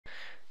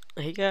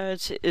Hey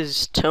guys, it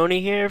is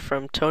Tony here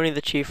from Tony the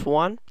Chief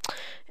 1,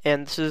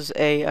 and this is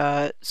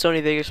a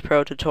Sony Vegas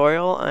Pro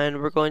tutorial,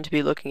 and we're going to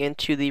be looking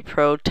into the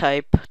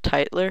ProType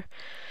titler.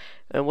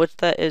 And what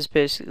that is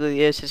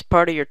basically is it's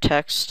part of your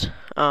text,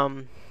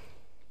 also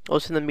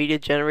in the media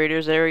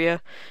generators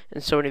area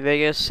in Sony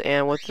Vegas,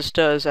 and what this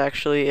does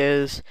actually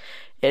is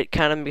it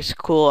kind of makes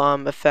cool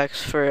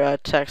effects for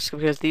text,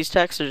 because these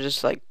texts are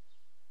just like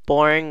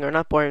boring, or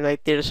not boring,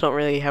 like they just don't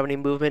really have any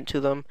movement to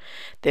them.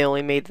 They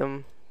only made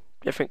them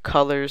different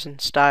colors and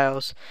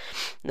styles.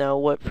 Now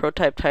what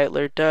ProType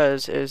Titler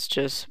does is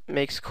just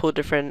makes cool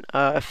different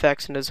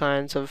effects and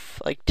designs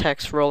of like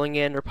text rolling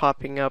in or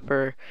popping up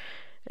or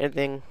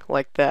anything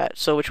like that.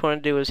 So what you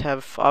want to do is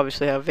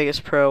obviously have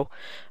Vegas Pro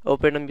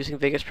open. I'm using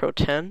Vegas Pro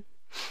 10.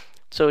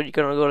 So you're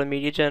going to go to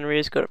Media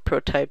Generators, go to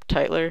ProType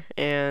Titler,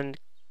 and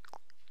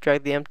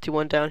drag the empty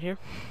one down here.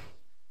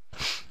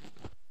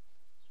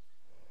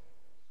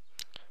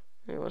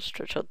 And we'll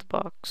stretch out the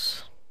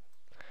box.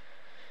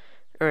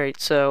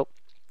 Alright, so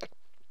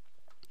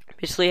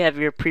basically you have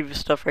your previous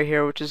stuff right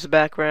here, which is the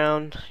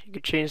background. You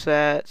can change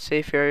that.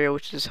 Safe area,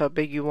 which is how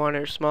big you want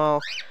it or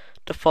small.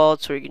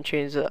 Defaults, where you can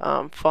change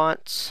the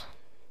fonts.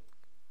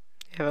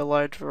 You have a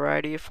large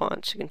variety of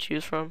fonts you can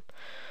choose from.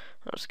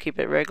 I'll just keep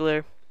it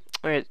regular.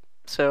 Alright,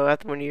 so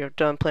when you're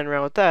done playing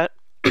around with that,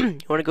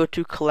 you want to go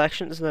to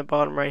collections in the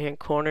bottom right hand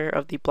corner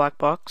of the black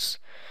box,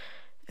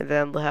 and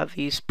then they'll have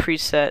these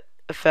preset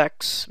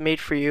effects made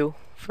for you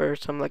for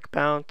some like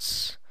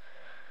bounce,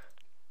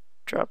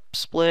 drop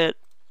split,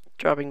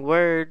 dropping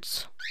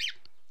words,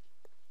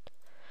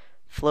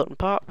 float and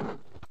pop,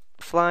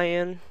 fly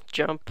in,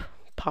 jump,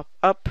 pop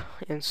up,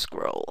 and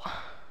scroll.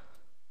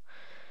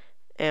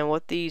 And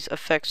what these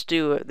effects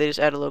do, they just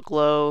add a little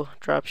glow,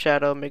 drop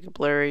shadow, make it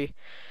blurry.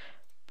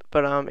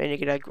 But and you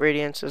can add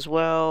gradients as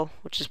well,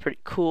 which is pretty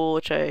cool,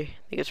 which I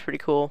think is pretty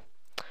cool.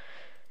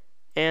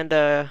 And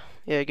yeah,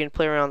 you can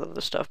play around with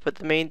other stuff, but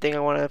the main thing I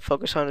want to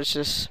focus on is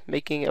just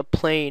making a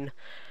plain,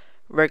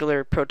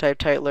 regular ProType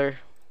titler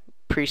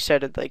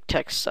presetted like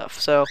text stuff.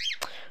 So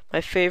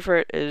my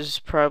favorite is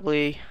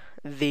probably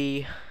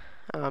the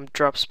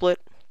drop split.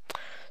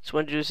 So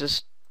what you do is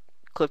just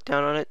click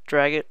down on it,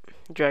 drag it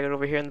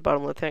over here in the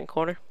bottom left hand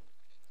corner.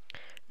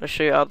 I'll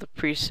show you all the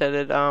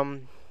presetted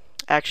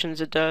actions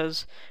it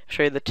does. I'll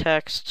show you the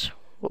text,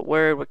 what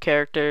word, what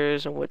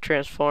characters, and what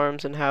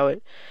transforms, and how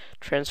it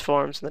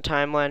transforms in the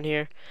timeline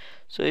here.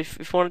 So if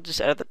you want to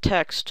just add the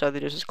text, all you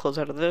do is just close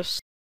out of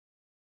this.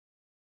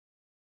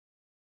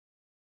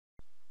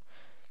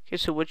 Okay,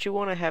 so what you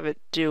want to have it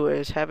do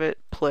is have it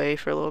play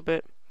for a little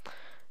bit,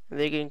 and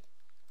then you can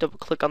double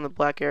click on the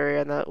black area,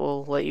 and that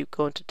will let you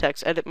go into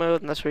text edit mode,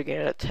 and that's where you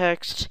can edit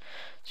text.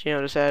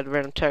 So just add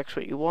random text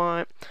what you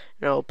want,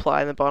 and it'll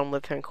apply in the bottom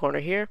left hand corner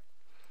here.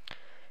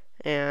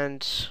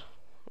 And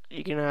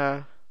you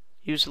can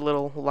use the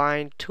little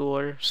line tool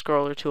or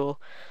scroller tool,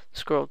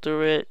 scroll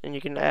through it, and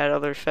you can add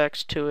other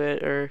effects to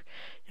it, or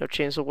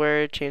change the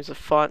word, change the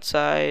font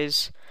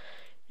size,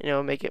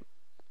 make it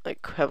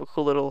like have a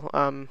cool little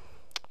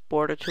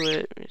border to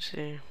it. Let me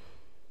see.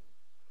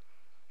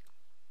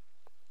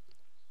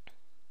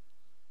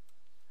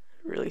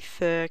 Really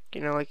thick,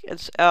 like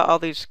it's all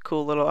these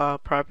cool little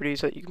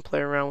properties that you can play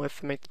around with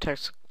to make the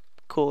text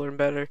cooler and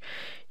better.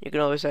 You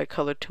can always add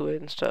color to it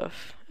and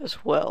stuff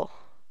as well.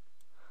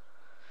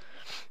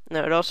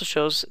 Now it also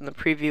shows in the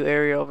preview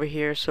area over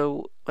here,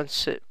 so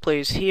once it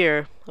plays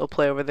here, it'll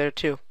play over there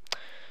too.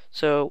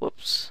 So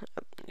whoops,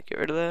 get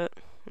rid of that.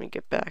 Let me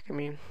get back.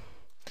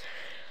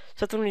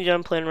 So after when you're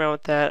done playing around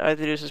with that, all you have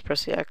to do is just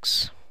press the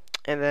X,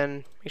 and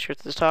then make sure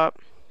it's at the top,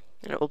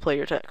 and it will play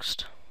your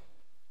text.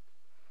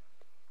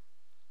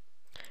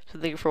 So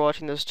thank you for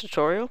watching this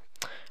tutorial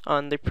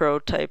on the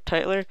ProType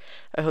titler.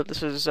 I hope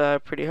this was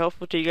pretty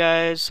helpful to you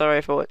guys. Sorry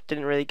if I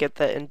didn't really get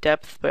that in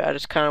depth, but I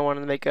just kind of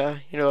wanted to make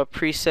a a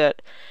preset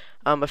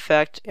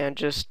effect and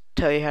just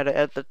tell you how to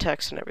edit the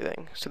text and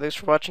everything. So thanks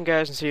for watching,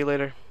 guys, and see you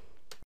later.